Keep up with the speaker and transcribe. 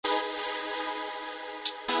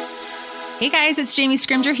Hey guys, it's Jamie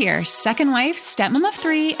Scrimger here, second wife, stepmom of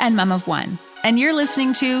 3, and mom of 1. And you're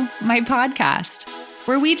listening to my podcast,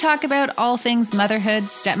 where we talk about all things motherhood,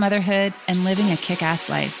 stepmotherhood, and living a kick-ass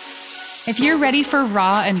life. If you're ready for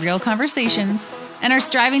raw and real conversations and are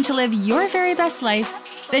striving to live your very best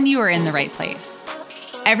life, then you are in the right place.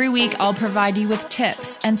 Every week, I'll provide you with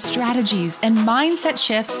tips and strategies and mindset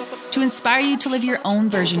shifts to inspire you to live your own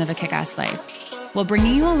version of a kick-ass life, while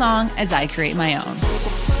bringing you along as I create my own.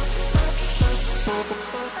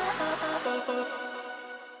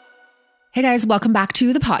 Hey guys, welcome back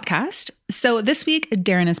to the podcast. So this week,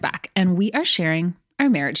 Darren is back and we are sharing our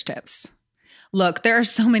marriage tips. Look, there are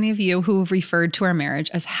so many of you who have referred to our marriage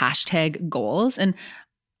as #goals. And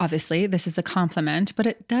obviously this is a compliment, but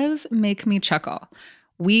it does make me chuckle.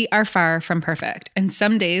 We are far from perfect. And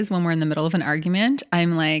some days when we're in the middle of an argument,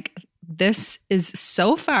 I'm like, this is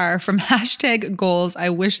so far from #goals. I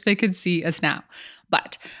wish they could see us now.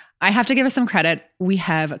 But I have to give us some credit. We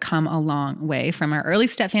have come a long way from our early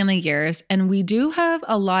stepfamily years, and we do have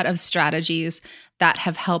a lot of strategies that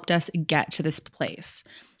have helped us get to this place.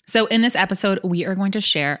 So in this episode, we are going to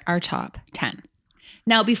share our top 10.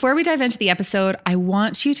 Now, before we dive into the episode, I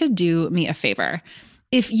want you to do me a favor.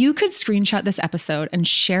 If you could screenshot this episode and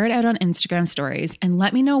share it out on Instagram stories and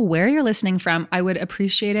let me know where you're listening from, I would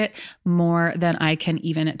appreciate it more than I can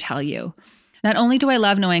even tell you. Not only do I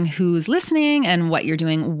love knowing who's listening and what you're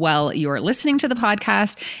doing while you're listening to the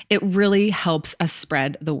podcast, it really helps us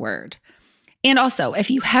spread the word. And also,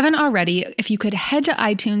 if you haven't already, if you could head to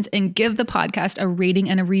iTunes and give the podcast a rating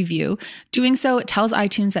and a review, doing so tells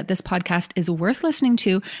iTunes that this podcast is worth listening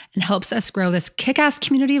to and helps us grow this kick-ass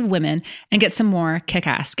community of women and get some more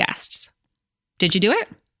kick-ass guests. Did you do it?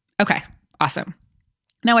 Okay, awesome.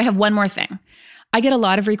 Now I have one more thing. I get a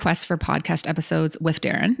lot of requests for podcast episodes with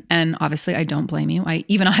Darren, and obviously I don't blame you. I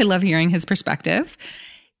love hearing his perspective.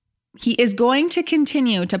 He is going to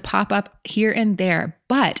continue to pop up here and there,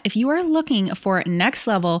 but if you are looking for next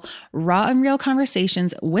level raw and real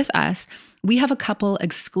conversations with us, we have a couple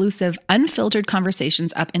exclusive unfiltered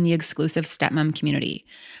conversations up in the exclusive stepmom community.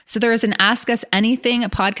 So there is an Ask Us Anything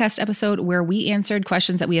podcast episode where we answered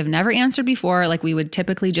questions that we have never answered before, like we would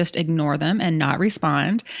typically just ignore them and not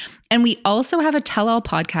respond. And we also have a tell-all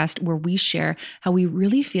podcast where we share how we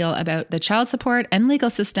really feel about the child support and legal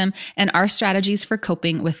system and our strategies for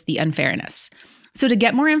coping with the unfairness. So to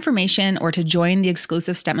get more information or to join the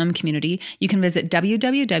exclusive stepmom community, you can visit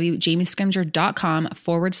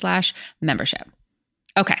www.jamiescrimger.com/membership.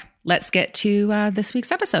 Okay, let's get to this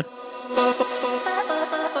week's episode.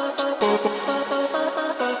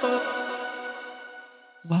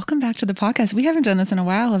 Welcome back to the podcast. We haven't done this in a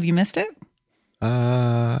while. Have you missed it?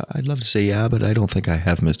 I'd love to say yeah, but I don't think I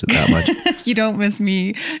have missed it that much. You don't miss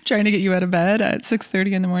me trying to get you out of bed at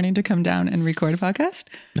 6:30 in the morning to come down and record a podcast?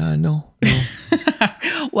 No.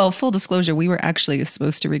 Well, full disclosure, we were actually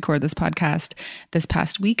supposed to record this podcast this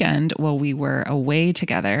past weekend while we were away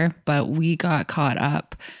together, but we got caught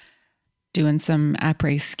up doing some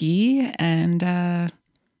après-ski, and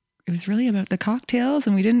it was really about the cocktails,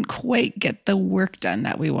 and we didn't quite get the work done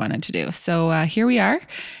that we wanted to do. So here we are,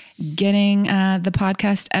 getting the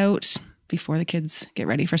podcast out before the kids get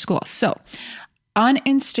ready for school. So on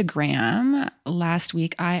Instagram last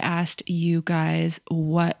week, I asked you guys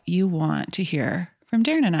what you want to hear from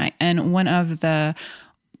Darren and I. And one of the,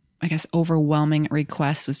 overwhelming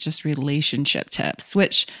requests was just relationship tips,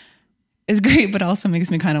 which is great, but also makes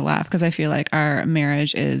me kind of laugh because I feel like our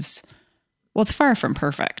marriage is, it's far from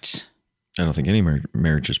perfect. I don't think any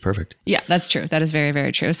marriage is perfect. Yeah, that's true. That is very,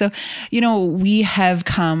 very true. So, we have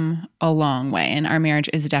come a long way, and our marriage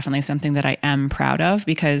is definitely something that I am proud of,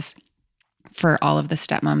 because for all of the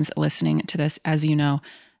stepmoms listening to this, as you know,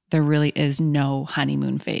 there really is no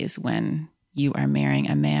honeymoon phase when you are marrying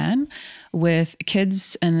a man with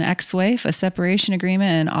kids, an ex-wife, a separation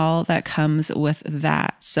agreement, and all that comes with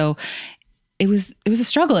that. So it was a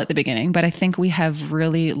struggle at the beginning, but I think we have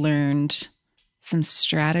really learned some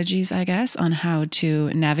strategies, I guess, on how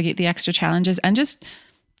to navigate the extra challenges. And just,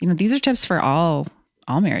 these are tips for all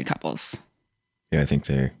married couples. Yeah, I think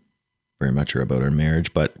they very much are about our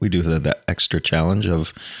marriage, but we do have that extra challenge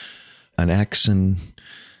of an ex. And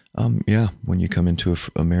when you come into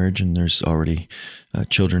a marriage and there's already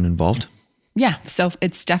children involved. Yeah, so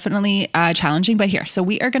it's definitely challenging, but here. So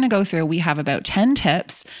we are going to go through, we have about 10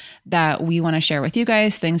 tips that we want to share with you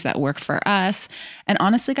guys, things that work for us. And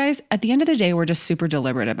honestly, guys, at the end of the day, we're just super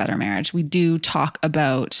deliberate about our marriage. We talk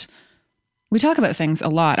about things a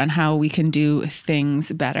lot on how we can do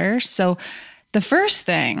things better. So the first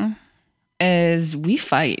thing is we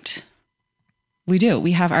fight. We do.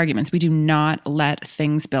 We have arguments. We do not let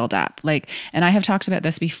things build up. And I have talked about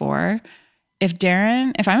this before.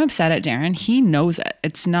 if I'm upset at Darren, he knows it.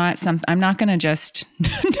 It's not something, I'm not going to just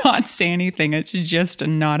not say anything. It's just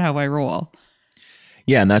not how I roll.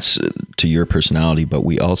 Yeah. And that's to your personality, but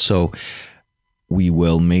we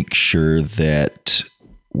will make sure that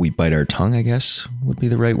we bite our tongue, I guess would be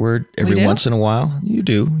the right word. Every once in a while. You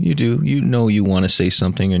do. You know, you want to say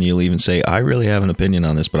something, and you'll even say, I really have an opinion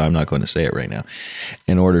on this, but I'm not going to say it right now,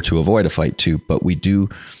 in order to avoid a fight too. But we do,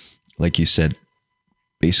 like you said,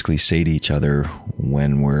 basically say to each other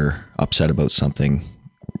when we're upset about something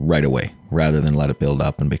right away, rather than let it build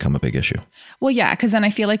up and become a big issue. Well, yeah, because then I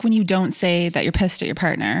feel like when you don't say that you're pissed at your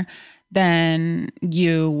partner, then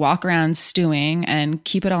you walk around stewing and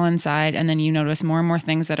keep it all inside. And then you notice more and more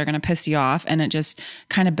things that are going to piss you off. And it just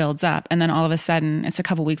kind of builds up. And then all of a sudden it's a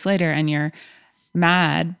couple weeks later and you're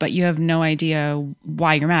mad, but you have no idea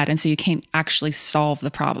why you're mad. And so you can't actually solve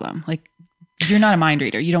the problem. Like, you're not a mind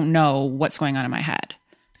reader. You don't know what's going on in my head.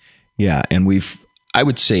 Yeah. And I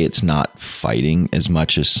would say it's not fighting as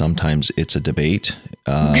much as sometimes it's a debate,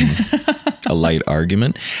 a light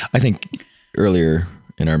argument. I think earlier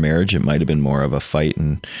in our marriage, it might have been more of a fight,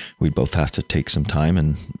 and we'd both have to take some time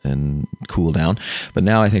and cool down. But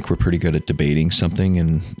now I think we're pretty good at debating something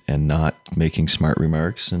and not making smart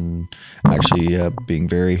remarks, and actually being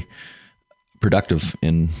very productive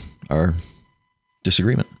in our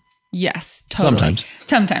disagreement. Yes, totally.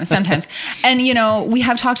 Sometimes. And, you know, we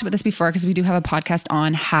have talked about this before because we do have a podcast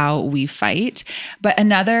on how we fight. But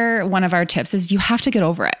another one of our tips is you have to get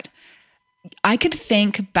over it. I could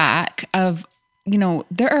think back of, you know,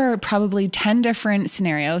 there are probably 10 different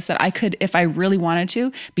scenarios that I could, if I really wanted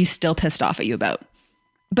to, be still pissed off at you about.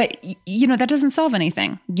 But, you know, that doesn't solve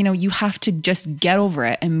anything. You know, you have to just get over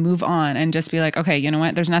it and move on and just be like, okay, you know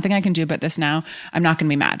what? There's nothing I can do about this now. I'm not going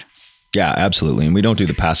to be mad. Yeah, absolutely. And we don't do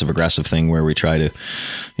the passive aggressive thing where we try to,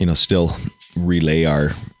 you know, still relay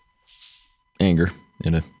our anger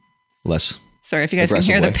in a less Sorry if you guys can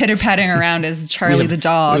hear the pitter patting around is Charlie the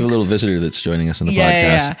dog. We have a little visitor that's joining us in the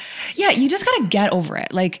podcast. Yeah, you just got to get over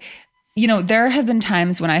it. Like, you know, there have been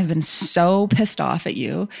times when I've been so pissed off at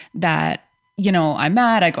you that, you know, I'm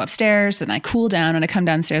mad. I go upstairs, then I cool down, and I come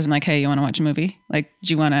downstairs. I'm like, hey, you want to watch a movie? Like,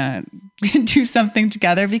 do you want to do something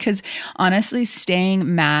together? Because honestly,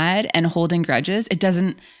 staying mad and holding grudges, it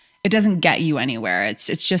doesn't get you anywhere. It's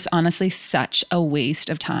just honestly such a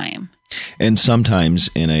waste of time. And sometimes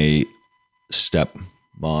in a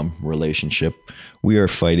step-mom relationship, we are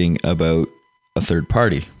fighting about a third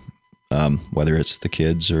party, whether it's the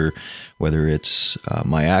kids or whether it's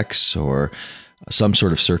my ex or some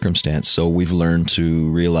sort of circumstance. So we've learned to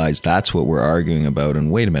realize that's what we're arguing about.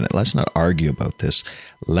 And wait a minute, let's not argue about this.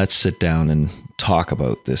 Let's sit down and talk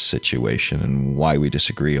about this situation and why we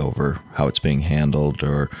disagree over how it's being handled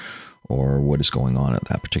or what is going on at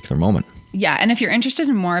that particular moment. Yeah. And if you're interested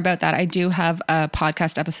in more about that, I do have a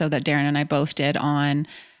podcast episode that Darren and I both did on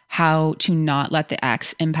how to not let the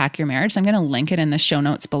ex impact your marriage. So I'm going to link it in the show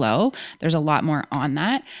notes below. There's a lot more on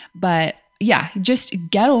that. But yeah, just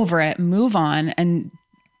get over it, move on, and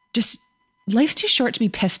just life's too short to be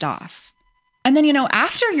pissed off. And then, you know,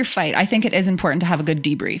 after your fight, I think it is important to have a good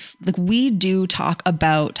debrief. Like, we do talk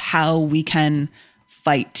about how we can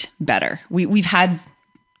fight better. We've had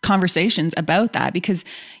conversations about that because,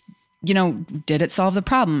 you know, did it solve the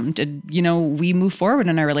problem? Did, you know, we move forward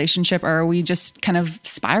in our relationship, or are we just kind of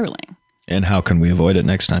spiraling? And how can we avoid it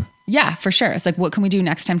next time? Yeah, for sure. It's like, what can we do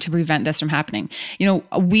next time to prevent this from happening? You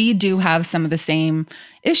know, we do have some of the same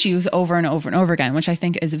issues over and over and over again, which I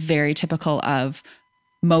think is very typical of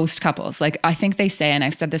most couples. Like, I think they say, and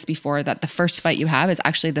I've said this before, that the first fight you have is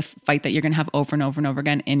actually the fight that you're going to have over and over and over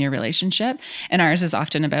again in your relationship. And ours is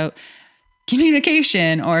often about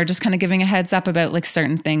communication or just kind of giving a heads up about like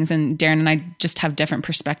certain things. And Darren and I just have different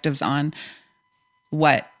perspectives on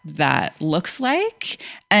what that looks like.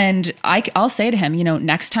 And I'll say to him, you know,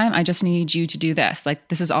 next time I just need you to do this. Like,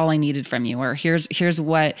 this is all I needed from you, or here's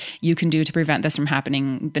what you can do to prevent this from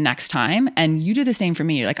happening the next time. And you do the same for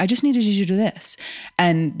me. Like, I just needed you to do this.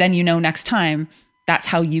 And then, you know, next time that's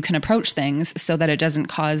how you can approach things so that it doesn't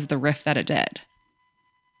cause the rift that it did.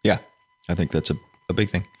 Yeah. I think that's a big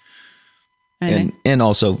thing. And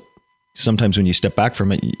also, sometimes when you step back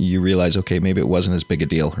from it, you realize, okay, maybe it wasn't as big a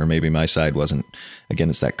deal, or maybe my side wasn't.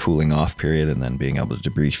 Again, it's that cooling off period and then being able to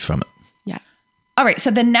debrief from it. Yeah. All right.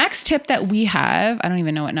 So the next tip that we have, I don't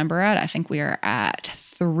even know what number we're at. I think we are at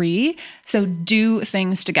 3. So do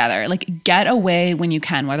things together, like get away when you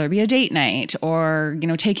can, whether it be a date night or, you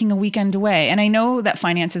know, taking a weekend away. And I know that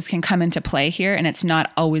finances can come into play here, and it's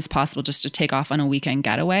not always possible just to take off on a weekend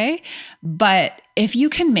getaway. But if you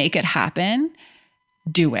can make it happen,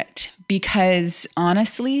 do it, because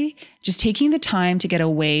honestly, just taking the time to get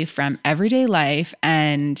away from everyday life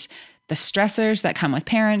and the stressors that come with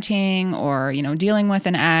parenting or, dealing with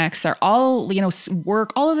an ex or all,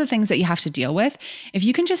 work, all of the things that you have to deal with. If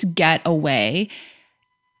you can just get away,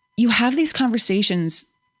 you have these conversations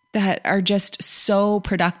that are just so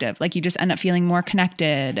productive. Like you just end up feeling more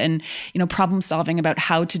connected and, problem solving about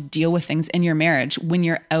how to deal with things in your marriage when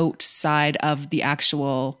you're outside of the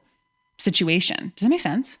actual situation. Does that make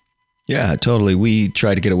sense? Yeah, totally. We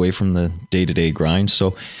try to get away from the day-to-day grind. So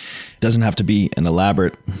it doesn't have to be an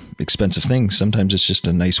elaborate, expensive thing. Sometimes it's just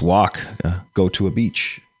a nice walk, go to a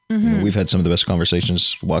beach. We've had some of the best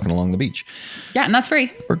conversations walking along the beach. Yeah, and that's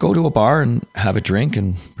free. Or go to a bar and have a drink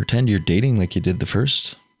and pretend you're dating like you did the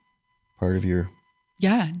first part of your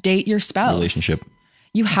date your spouse relationship.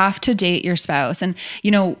 You have to date your spouse. And,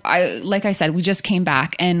 like I said, we just came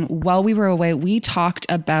back, and while we were away, we talked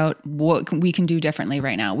about what we can do differently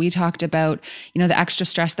right now. We talked about, the extra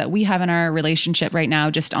stress that we have in our relationship right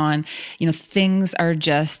now, just on, things are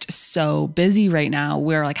just so busy right now.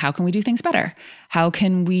 We're like, how can we do things better? How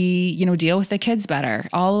can we, deal with the kids better?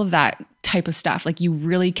 All of that type of stuff. Like you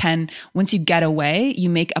really can, once you get away, you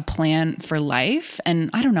make a plan for life. And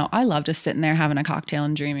I don't know, I love just sitting there having a cocktail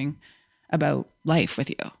and dreaming about life with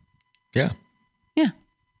you. Yeah. Yeah.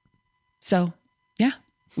 So yeah,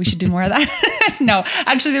 we should do more of that. No,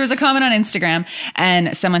 actually there was a comment on Instagram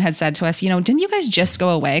and someone had said to us, didn't you guys just go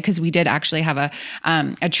away? Cause we did actually have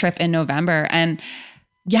a trip in November, and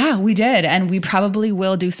yeah, we did. And we probably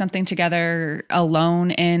will do something together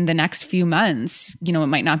alone in the next few months. It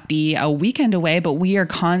might not be a weekend away, but we are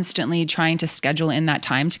constantly trying to schedule in that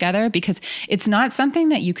time together, because it's not something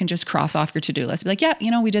that you can just cross off your to-do list. Be like,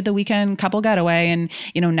 yeah, we did the weekend couple getaway and,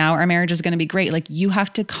 now our marriage is going to be great. Like you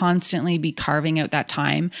have to constantly be carving out that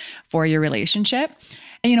time for your relationship.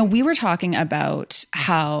 And, we were talking about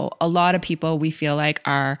how a lot of people we feel like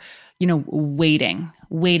are,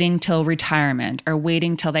 waiting till retirement, or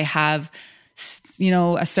waiting till they have,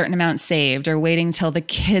 a certain amount saved, or waiting till the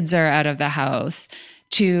kids are out of the house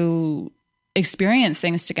to experience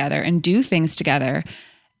things together and do things together.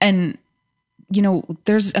 And,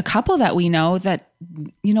 there's a couple that we know that,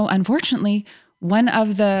 unfortunately, one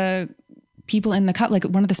of the people in the couple, like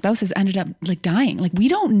one of the spouses ended up like dying. Like we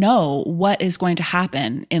don't know what is going to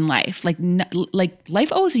happen in life. Like life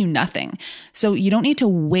owes you nothing. So you don't need to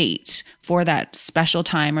wait for that special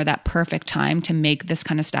time or that perfect time to make this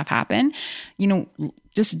kind of stuff happen.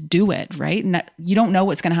 Just do it, right? And you don't know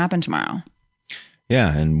what's going to happen tomorrow.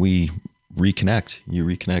 Yeah. And we reconnect. You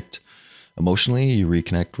reconnect emotionally, you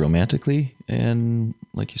reconnect romantically. And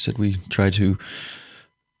like you said, we try to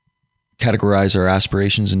categorize our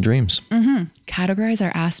aspirations and dreams. Mm-hmm. Categorize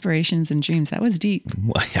our aspirations and dreams. That was deep.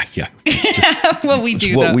 Well, yeah. It's just, what we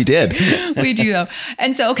do, what though. we did. We do, though.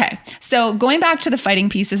 And so, okay. So going back to the fighting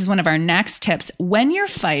piece, this is one of our next tips. When you're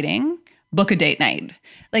fighting, book a date night.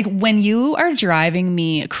 Like when you are driving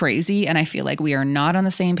me crazy and I feel like we are not on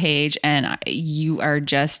the same page and you are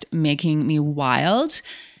just making me wild,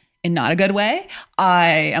 in not a good way,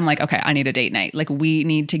 I am like, okay, I need a date night. Like we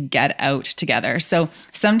need to get out together. So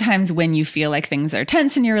sometimes when you feel like things are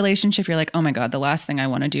tense in your relationship, you're like, oh my God, the last thing I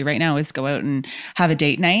want to do right now is go out and have a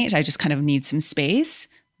date night. I just kind of need some space.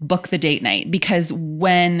 Book the date night, because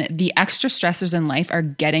when the extra stressors in life are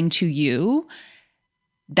getting to you,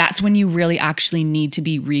 that's when you really actually need to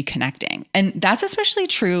be reconnecting. And that's especially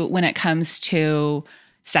true when it comes to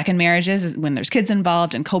second marriages, when there's kids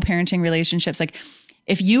involved and co-parenting relationships. Like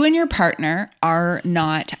if you and your partner are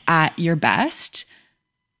not at your best,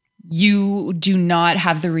 you do not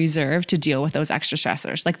have the reserve to deal with those extra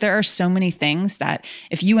stressors. Like there are so many things that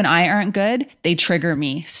if you and I aren't good, they trigger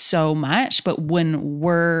me so much. But when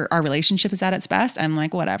our relationship is at its best, I'm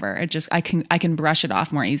like, whatever. I can brush it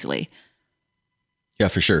off more easily. Yeah,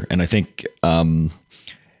 for sure. And I think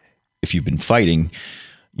if you've been fighting,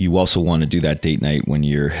 you also want to do that date night when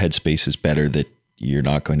your headspace is better, that you're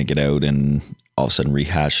not going to get out and all of a sudden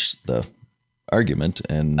rehash the argument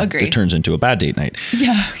and it turns into a bad date night.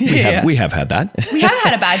 Yeah. We have had that. We have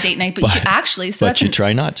had a bad date night, but you actually, but you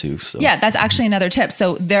try not to. So yeah, that's actually another tip.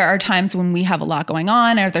 So there are times when we have a lot going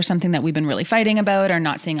on, or there's something that we've been really fighting about or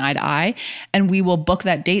not seeing eye to eye, and we will book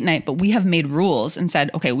that date night, but we have made rules and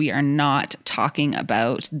said, okay, we are not talking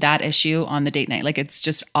about that issue on the date night. Like it's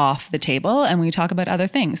just off the table and we talk about other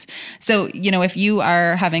things. So, if you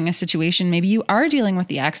are having a situation, maybe you are dealing with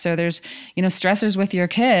the ex, or there's, stressors with your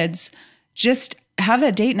kids, just have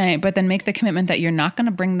that date night, but then make the commitment that you're not going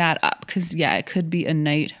to bring that up, because it could be a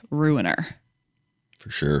night ruiner. For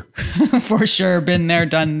sure. For sure. Been there,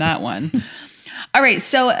 done that one. All right.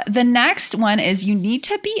 So the next one is you need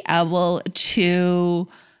to be able to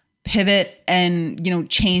pivot and,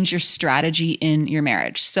 change your strategy in your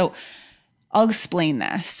marriage. So I'll explain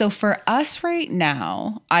this. So for us right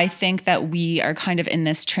now, I think that we are kind of in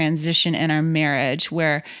this transition in our marriage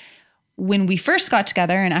where when we first got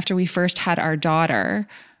together and after we first had our daughter,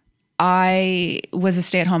 I was a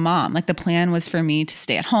stay-at-home mom. Like the plan was for me to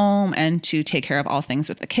stay at home and to take care of all things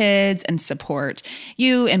with the kids and support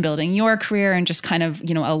you in building your career and just kind of,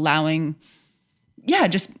 allowing, I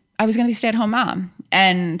was going to be a stay-at-home mom.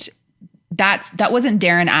 And that wasn't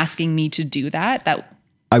Darren asking me to do that.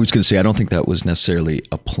 I was going to say, I don't think that was necessarily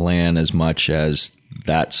a plan as much as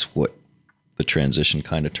that's what the transition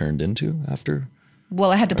kind of turned into after.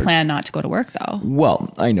 Well, I had to plan not to go to work though.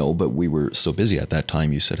 Well, I know, but we were so busy at that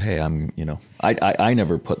time. You said, hey, I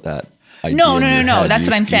never put that idea No. in your head. That's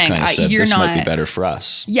what I'm saying. You're not, might be better for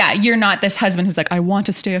us. Yeah. You're not this husband who's like, I want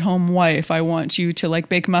a stay-at-home wife. I want you to like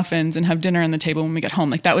bake muffins and have dinner on the table when we get home.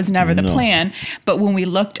 Like that was never the plan. But when we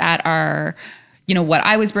looked at our, what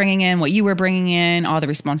I was bringing in, what you were bringing in, all the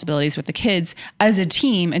responsibilities with the kids as a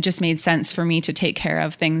team, it just made sense for me to take care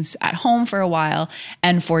of things at home for a while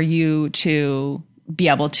and for you to be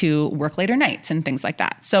able to work later nights and things like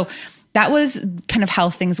that. So that was kind of how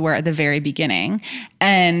things were at the very beginning.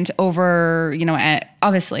 And over,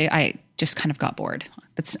 obviously I just kind of got bored.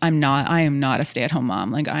 I am not a stay-at-home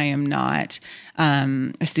mom. Like I am not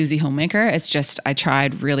a Susie homemaker. It's just, I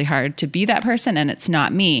tried really hard to be that person and it's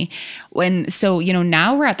not me.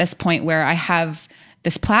 Now we're at this point where I have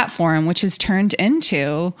this platform, which has turned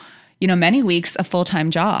into, many weeks a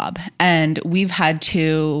full-time job. And we've had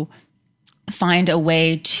to find a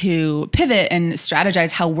way to pivot and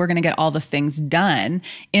strategize how we're going to get all the things done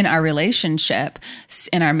in our relationship,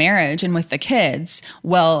 in our marriage, and with the kids,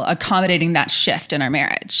 while accommodating that shift in our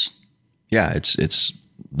marriage. Yeah, it's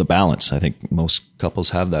the balance. I think most couples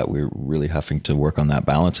have that. We're really having to work on that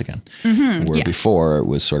balance again. Where before it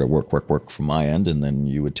was sort of work from my end, and then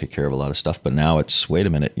you would take care of a lot of stuff. But now it's, wait a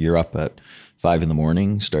minute, you're up at 5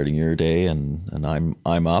 a.m, starting your day, and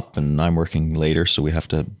I'm up and I'm working later, so we have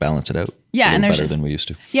to balance it out. Yeah, and there's better than we used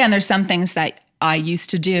to. Yeah, and there's some things that I used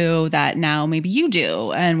to do that now maybe you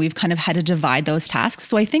do, and we've kind of had to divide those tasks.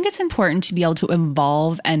 So I think it's important to be able to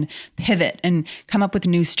evolve and pivot and come up with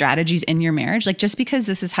new strategies in your marriage. Like just because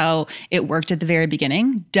this is how it worked at the very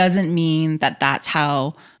beginning doesn't mean that that's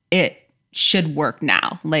how it should work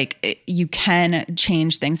now. You can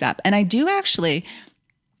change things up, and I do actually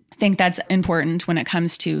think that's important when it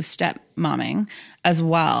comes to step momming as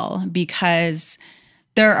well, because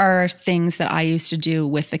there are things that I used to do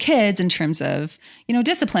with the kids in terms of,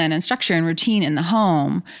 discipline and structure and routine in the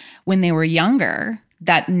home when they were younger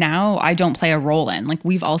that now I don't play a role in. Like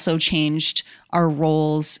we've also changed our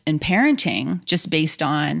roles in parenting just based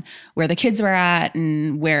on where the kids were at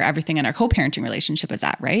and where everything in our co-parenting relationship is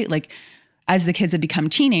at, right? Like as the kids have become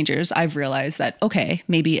teenagers, I've realized that, okay,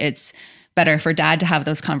 maybe it's better for dad to have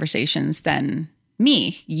those conversations than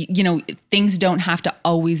me. Things don't have to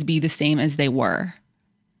always be the same as they were.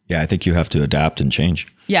 Yeah, I think you have to adapt and change.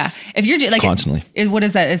 Yeah. If you're like constantly, what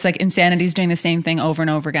is that? It's like insanity is doing the same thing over and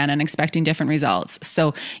over again and expecting different results.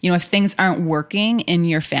 So, if things aren't working in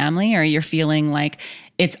your family or you're feeling like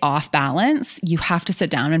it's off balance, you have to sit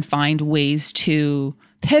down and find ways to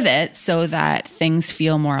pivot so that things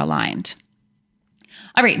feel more aligned.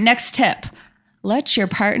 All right. Next tip. Let your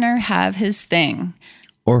partner have his thing.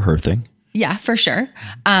 Or her thing. Yeah, for sure.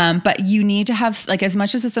 But you need to have, like, as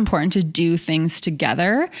much as it's important to do things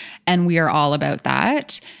together, and we are all about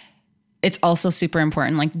that, it's also super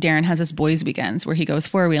important. Like Darren has his boys' weekends where he goes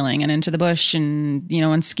four-wheeling and into the bush and,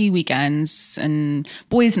 and ski weekends and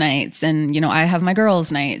boys' nights. And, I have my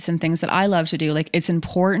girls' nights and things that I love to do. Like it's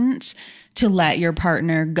important to let your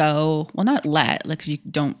partner go. Well, not let, like you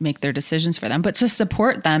don't make their decisions for them, but to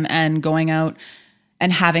support them and going out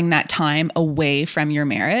and having that time away from your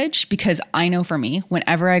marriage. Because I know for me,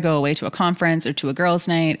 whenever I go away to a conference or to a girls'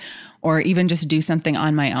 night, or even just do something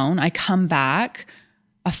on my own, I come back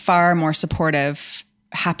a far more supportive,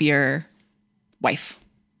 happier wife.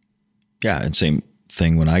 Yeah. And same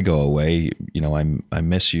thing when I go away, I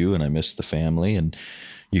miss you and I miss the family, and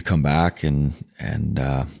you come back and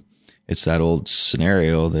it's that old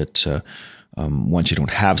scenario that, once you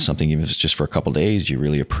don't have something, even if it's just for a couple of days, you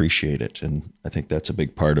really appreciate it. And I think that's a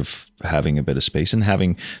big part of having a bit of space and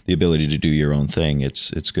having the ability to do your own thing.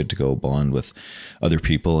 It's good to go bond with other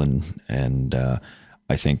people. And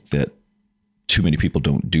I think that too many people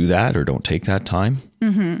don't do that or don't take that time.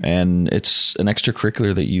 And it's an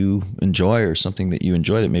extracurricular that you enjoy or something that you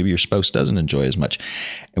enjoy that maybe your spouse doesn't enjoy as much.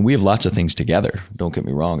 And we have lots of things together. Don't get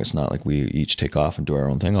me wrong. It's not like we each take off and do our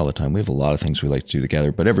own thing all the time. We have a lot of things we like to do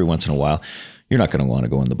together, but every once in a while, you're not going to want to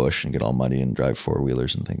go in the bush and get all muddy and drive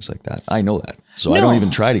four-wheelers and things like that. I know that. So I don't even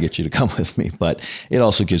try to get you to come with me, but it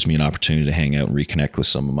also gives me an opportunity to hang out and reconnect with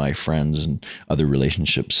some of my friends and other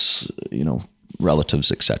relationships,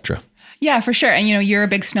 relatives, etc. Yeah, for sure. And you're a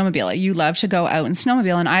big snowmobiler. You love to go out and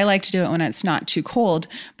snowmobile, and I like to do it when it's not too cold.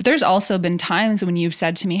 But there's also been times when you've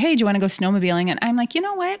said to me, hey, do you want to go snowmobiling? And I'm like, you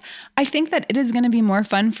know what? I think that it is going to be more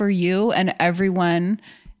fun for you and everyone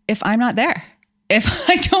if I'm not there. If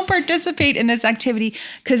I don't participate in this activity,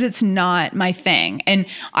 because it's not my thing. And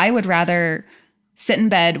I would rather sit in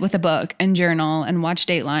bed with a book and journal and watch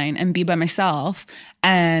Dateline and be by myself.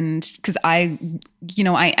 And because I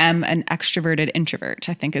am an extroverted introvert,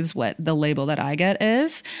 I think is what the label that I get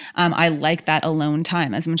is. I like that alone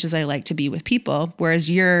time as much as I like to be with people,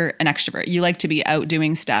 whereas you're an extrovert. You like to be out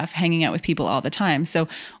doing stuff, hanging out with people all the time. So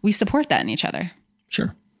we support that in each other.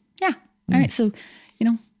 Sure. Yeah. All right. So,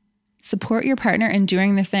 support your partner in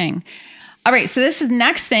doing the thing. All right. So this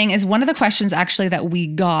next thing is one of the questions actually that we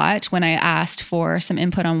got when I asked for some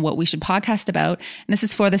input on what we should podcast about. And this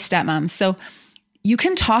is for the stepmom. So you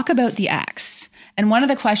can talk about the ex. And one of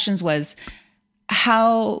the questions was,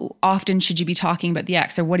 how often should you be talking about the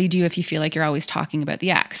ex? Or what do you do if you feel like you're always talking about the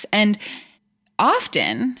ex? And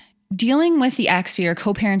often dealing with the ex or your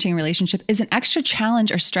co-parenting relationship is an extra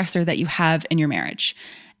challenge or stressor that you have in your marriage.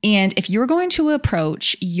 And if you're going to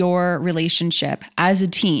approach your relationship as a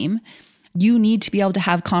team, you need to be able to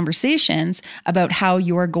have conversations about how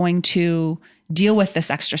you're going to deal with this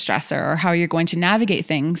extra stressor or how you're going to navigate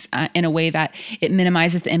things in a way that it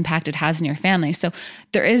minimizes the impact it has in your family. So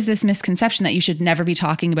there is this misconception that you should never be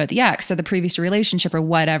talking about the ex or the previous relationship or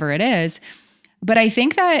whatever it is. But I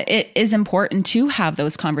think that it is important to have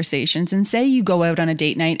those conversations. And say you go out on a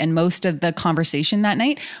date night and most of the conversation that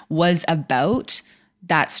night was about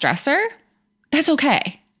that stressor, that's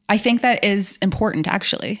okay. I think that is important,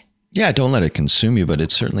 actually. Yeah, don't let it consume you, but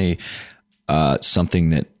it's certainly something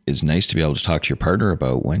that is nice to be able to talk to your partner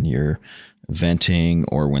about when you're venting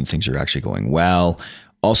or when things are actually going well.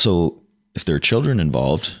 Also, if there are children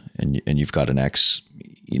involved and you've got an ex,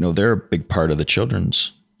 they're a big part of the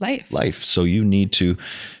children's life. So you need to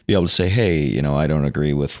be able to say, hey, I don't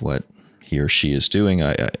agree with what he or she is doing.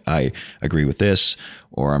 I agree with this,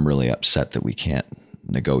 or I'm really upset that we can't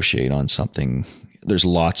negotiate on something. There's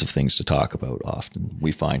lots of things to talk about often,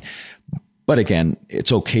 we find. But again,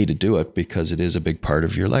 it's okay to do it because it is a big part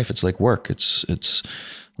of your life. It's like work. It's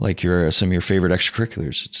like some of your favorite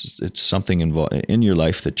extracurriculars. It's something in your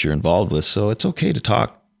life that you're involved with. So it's okay to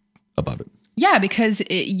talk about it. Yeah, because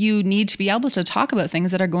you need to be able to talk about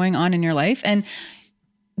things that are going on in your life. And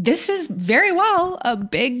this is very well a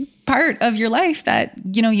big part of your life that,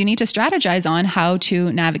 you need to strategize on how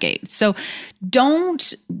to navigate. So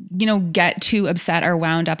don't, get too upset or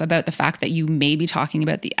wound up about the fact that you may be talking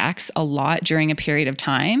about the ex a lot during a period of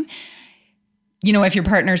time. If your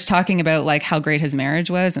partner's talking about like how great his marriage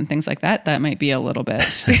was and things like that, that might be a little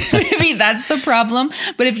bit, maybe that's the problem.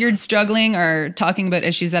 But if you're struggling or talking about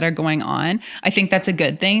issues that are going on, I think that's a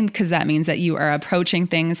good thing because that means that you are approaching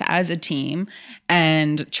things as a team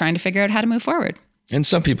and trying to figure out how to move forward. And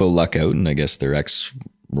some people luck out and I guess their ex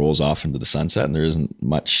rolls off into the sunset and there isn't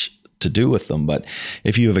much to do with them. But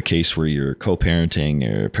if you have a case where you're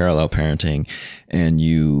co-parenting or parallel parenting and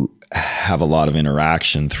you have a lot of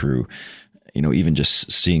interaction through even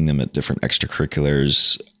just seeing them at different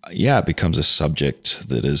extracurriculars, it becomes a subject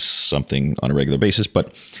that is something on a regular basis.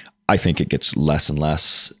 But I think it gets less and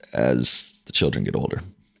less as the children get older.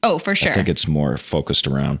 Oh, for sure. I think it's more focused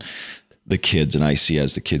around the kids. And I see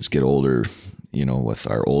as the kids get older, with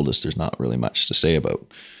our oldest, there's not really much to say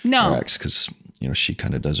about our ex because, she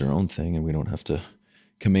kind of does her own thing and we don't have to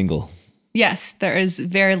commingle. Yes, there is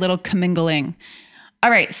very little commingling. All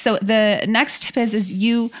right. So the next tip is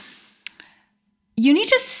you need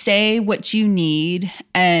to say what you need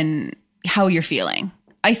and how you're feeling.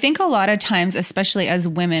 I think a lot of times, especially as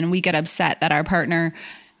women, we get upset that our partner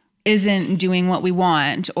isn't doing what we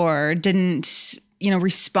want or didn't,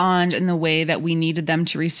 respond in the way that we needed them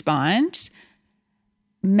to respond.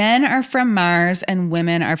 Men are from Mars and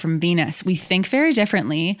women are from Venus. We think very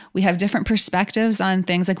differently. We have different perspectives on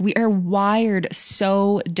things. Like we are wired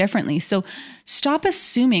so differently. So stop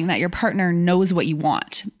assuming that your partner knows what you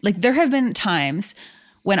want. Like there have been times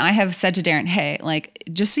when I have said to Darren, hey, like,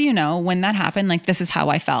 just so you know, when that happened, like this is how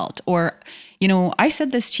I felt. Or, I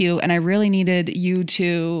said this to you and I really needed you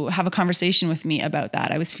to have a conversation with me about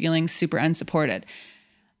that. I was feeling super unsupported.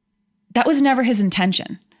 That was never his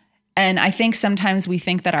intention. And I think sometimes we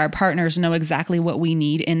think that our partners know exactly what we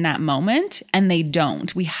need in that moment, and they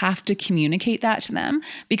don't. We have to communicate that to them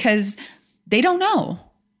because they don't know.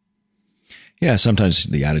 Yeah, sometimes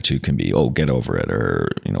the attitude can be, oh, get over it, or,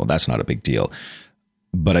 that's not a big deal.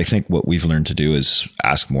 But I think what we've learned to do is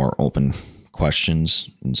ask more open questions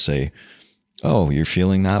and say, oh, you're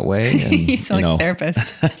feeling that way? And, You sound like a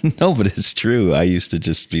therapist. No, but it's true. I used to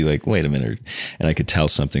just be like, wait a minute. And I could tell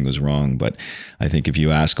something was wrong. But I think if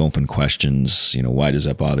you ask open questions, why does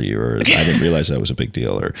that bother you? Or I didn't realize that was a big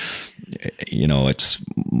deal. Or, it's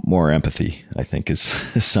more empathy, I think is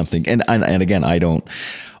something. And again, I don't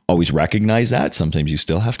always recognize that. Sometimes you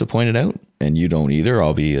still have to point it out, and you don't either.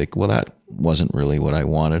 I'll be like, well, that wasn't really what I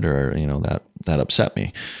wanted, or, that upset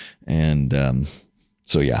me. And,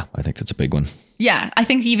 so yeah, I think that's a big one. Yeah. I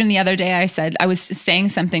think even the other day I was saying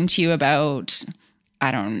something to you about,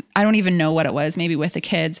 I don't even know what it was, maybe with the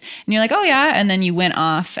kids. And you're like, oh yeah. And then you went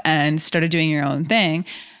off and started doing your own thing.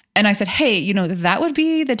 And I said, hey, that would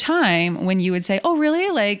be the time when you would say, oh, really?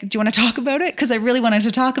 Like, do you want to talk about it? Because I really wanted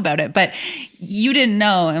to talk about it. But you didn't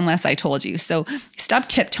know unless I told you. So stop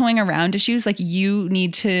tiptoeing around issues. Like, you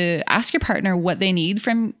need to ask your partner what they need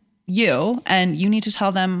from you, and you need to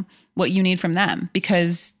tell them what you need from them,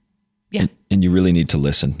 because yeah. And you really need to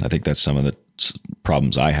listen. I think that's some of the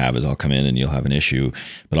problems I have is I'll come in and you'll have an issue,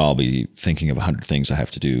 but I'll be thinking of 100 things I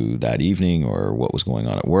have to do that evening or what was going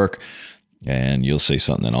on at work. And you'll say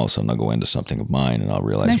something, and all of a sudden I'll go into something of mine, and I'll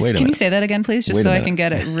realize, wait a minute. Can you say that again, please? Just so I can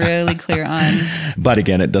get it really clear on. But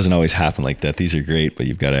again, it doesn't always happen like that. These are great, but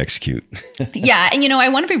you've got to execute. Yeah. And I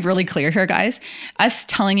want to be really clear here, guys. Us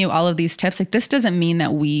telling you all of these tips, like, this doesn't mean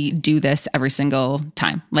that we do this every single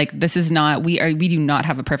time. Like, this is not, we do not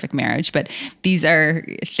have a perfect marriage, but these are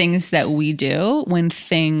things that we do when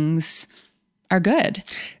things are good.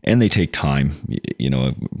 And they take time.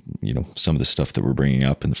 Some of the stuff that we're bringing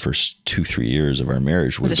up in the first 2-3 years of our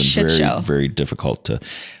marriage would have been very, very difficult to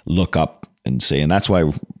look up and say. And that's why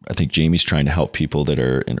I think Jamie's trying to help people that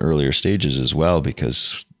are in earlier stages as well,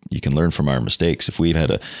 because you can learn from our mistakes. If we've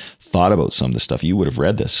had a thought about some of the stuff, you would have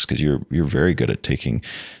read this, because you're very good at taking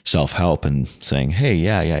self-help and saying, hey,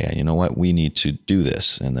 yeah, you know what? We need to do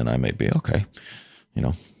this. And then I might be, okay,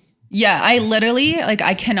 Yeah, I literally,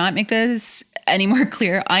 I cannot make this any more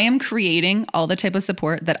clear. I am creating all the type of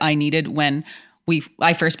support that I needed when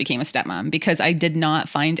I first became a stepmom, because I did not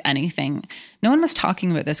find anything. No one was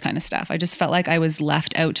talking about this kind of stuff. I just felt like I was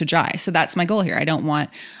left out to dry. So that's my goal here. I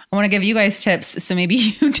want to give you guys tips, so maybe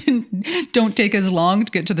you don't take as long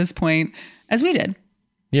to get to this point as we did.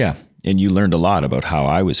 Yeah. And you learned a lot about how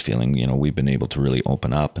I was feeling. We've been able to really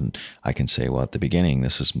open up, and I can say, well, at the beginning,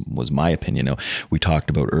 was my opinion. We talked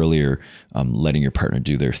about earlier, letting your partner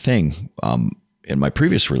do their thing. In my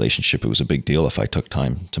previous relationship, it was a big deal if I took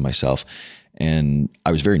time to myself. And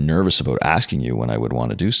I was very nervous about asking you when I would want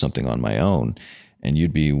to do something on my own. And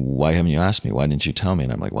you'd be, why haven't you asked me? Why didn't you tell me?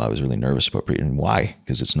 And I'm like, well, I was really nervous about it. And why?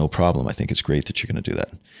 Because it's no problem. I think it's great that you're going to do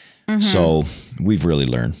that. Mm-hmm. So we've really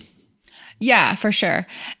learned. Yeah, for sure.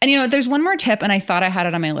 And there's one more tip, and I thought I had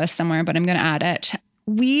it on my list somewhere, but I'm going to add it.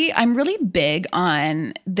 I'm really big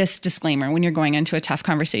on this disclaimer when you're going into a tough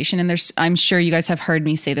conversation. And I'm sure you guys have heard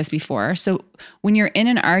me say this before. So when you're in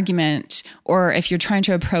an argument, or if you're trying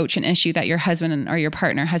to approach an issue that your husband or your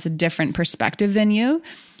partner has a different perspective than you,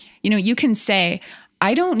 you can say,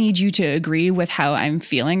 I don't need you to agree with how I'm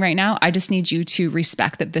feeling right now. I just need you to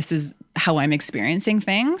respect that this is how I'm experiencing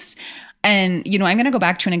things. And, I'm going to go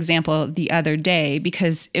back to an example the other day,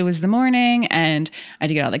 because it was the morning and I had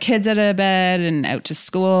to get all the kids out of bed and out to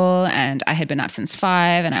school, and I had been up since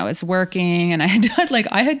 5 and I was working, and I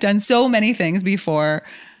had done so many things before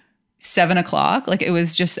 7 o'clock. Like, it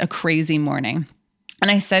was just a crazy morning.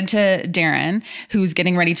 And I said to Darren, who's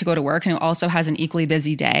getting ready to go to work and who also has an equally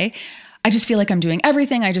busy day, I just feel like I'm doing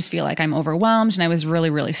everything. I just feel like I'm overwhelmed, and I was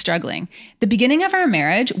really, really struggling. The beginning of our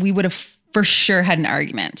marriage, we would have for sure had an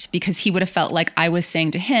argument, because he would have felt like I was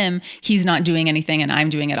saying to him, he's not doing anything and I'm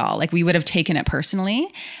doing it all. Like, we would have taken it personally.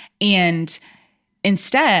 And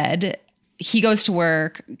instead, he goes to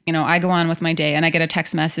work, I go on with my day, and I get a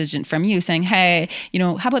text message from you saying, hey,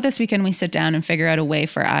 how about this weekend we sit down and figure out a way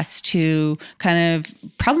for us to kind of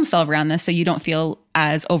problem solve around this so you don't feel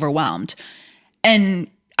as overwhelmed. And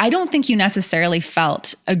I don't think you necessarily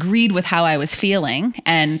agreed with how I was feeling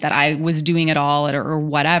and that I was doing it all or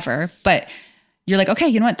whatever, but you're like, okay,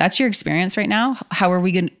 you know what? That's your experience right now. How are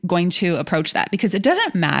we going to approach that? Because it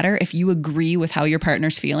doesn't matter if you agree with how your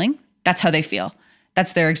partner's feeling. That's how they feel.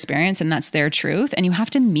 That's their experience and that's their truth. And you have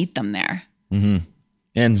to meet them there.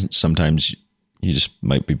 And sometimes you just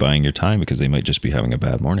might be buying your time because they might just be having a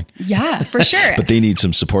bad morning. Yeah, for sure. But they need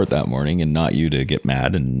some support that morning and not you to get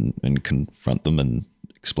mad and confront them and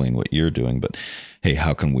explain what you're doing. But hey,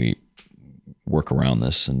 how can we work around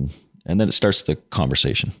this? And then it starts the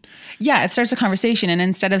conversation. Yeah, it starts a conversation. And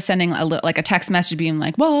instead of sending like a text message being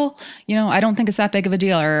like, well, I don't think it's that big of a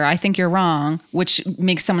deal, or I think you're wrong, which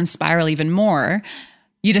makes someone spiral even more,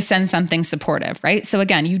 you just send something supportive, right? So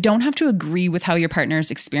again, you don't have to agree with how your partner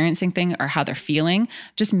is experiencing things or how they're feeling.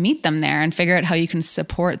 Just meet them there and figure out how you can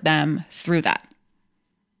support them through that.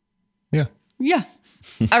 Yeah. Yeah.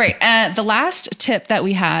 All right. The last tip that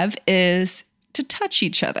we have is to touch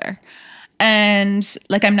each other. And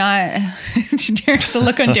like, I'm not, the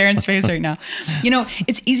look on Darren's face right now,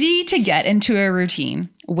 it's easy to get into a routine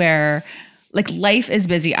where like life is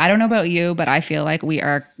busy. I don't know about you, but I feel like we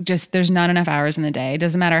are just, there's not enough hours in the day. It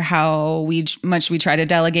doesn't matter how much we try to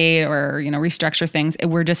delegate or, restructure things.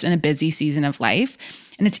 We're just in a busy season of life.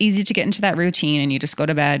 And it's easy to get into that routine and you just go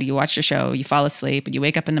to bed, you watch the show, you fall asleep, and you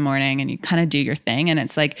wake up in the morning and you kind of do your thing. And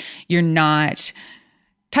it's like, you're not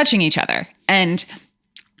touching each other. And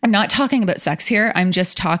I'm not talking about sex here. I'm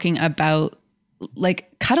just talking about like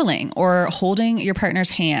cuddling or holding your partner's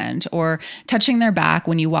hand or touching their back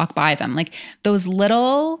when you walk by them. Like those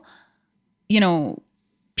little,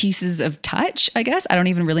 pieces of touch, I guess. I don't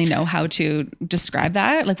even really know how to describe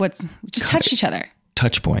that. Like just touch each other.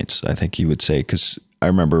 Touch points, I think you would say. Because I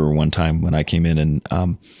remember one time when I came in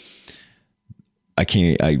and I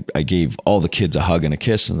gave all the kids a hug and a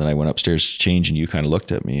kiss, and then I went upstairs to change, and you kind of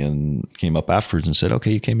looked at me and came up afterwards and said,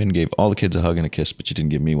 okay, you came in and gave all the kids a hug and a kiss, but you didn't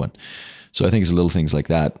give me one. So I think it's little things like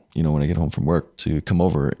that, when I get home from work, to come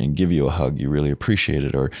over and give you a hug, you really appreciate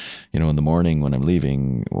it. Or, in the morning when I'm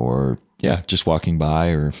leaving, or just walking by,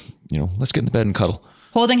 or, let's get in the bed and cuddle.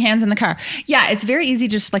 Holding hands in the car. Yeah, it's very easy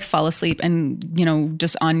to just like fall asleep and,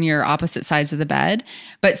 just on your opposite sides of the bed.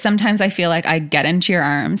 But sometimes I feel like I get into your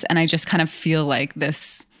arms and I just kind of feel like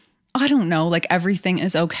this, I don't know, like everything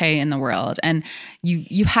is okay in the world. And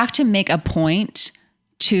you have to make a point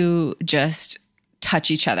to just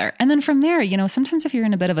touch each other. And then from there, sometimes if you're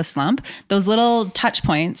in a bit of a slump, those little touch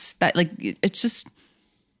points that like, it's just...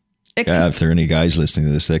 if there are any guys listening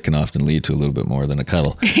to this, that can often lead to a little bit more than a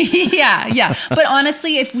cuddle. Yeah. But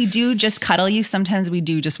honestly, if we do just cuddle you, sometimes we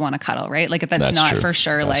do just want to cuddle, right? Like if that's not true. For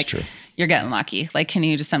sure, that's like true. You're getting lucky. Like, can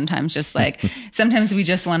you just sometimes sometimes we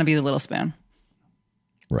just want to be the little spoon.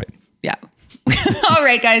 Right. Yeah. All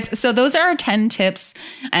right, guys. So those are our 10 tips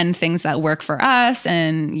and things that work for us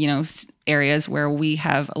and, areas where we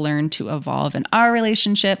have learned to evolve in our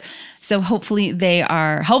relationship. So hopefully they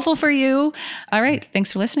are helpful for you. All right.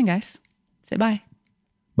 Thanks for listening, guys. Say bye.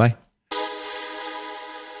 Bye.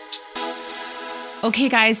 Okay,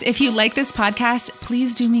 guys, if you like this podcast,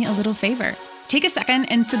 please do me a little favor. Take a second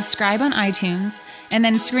and subscribe on iTunes, and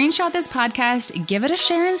then screenshot this podcast, give it a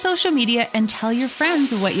share in social media, and tell your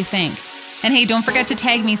friends what you think. And hey, don't forget to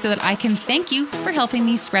tag me so that I can thank you for helping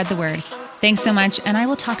me spread the word. Thanks so much, and I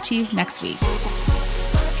will talk to you next week.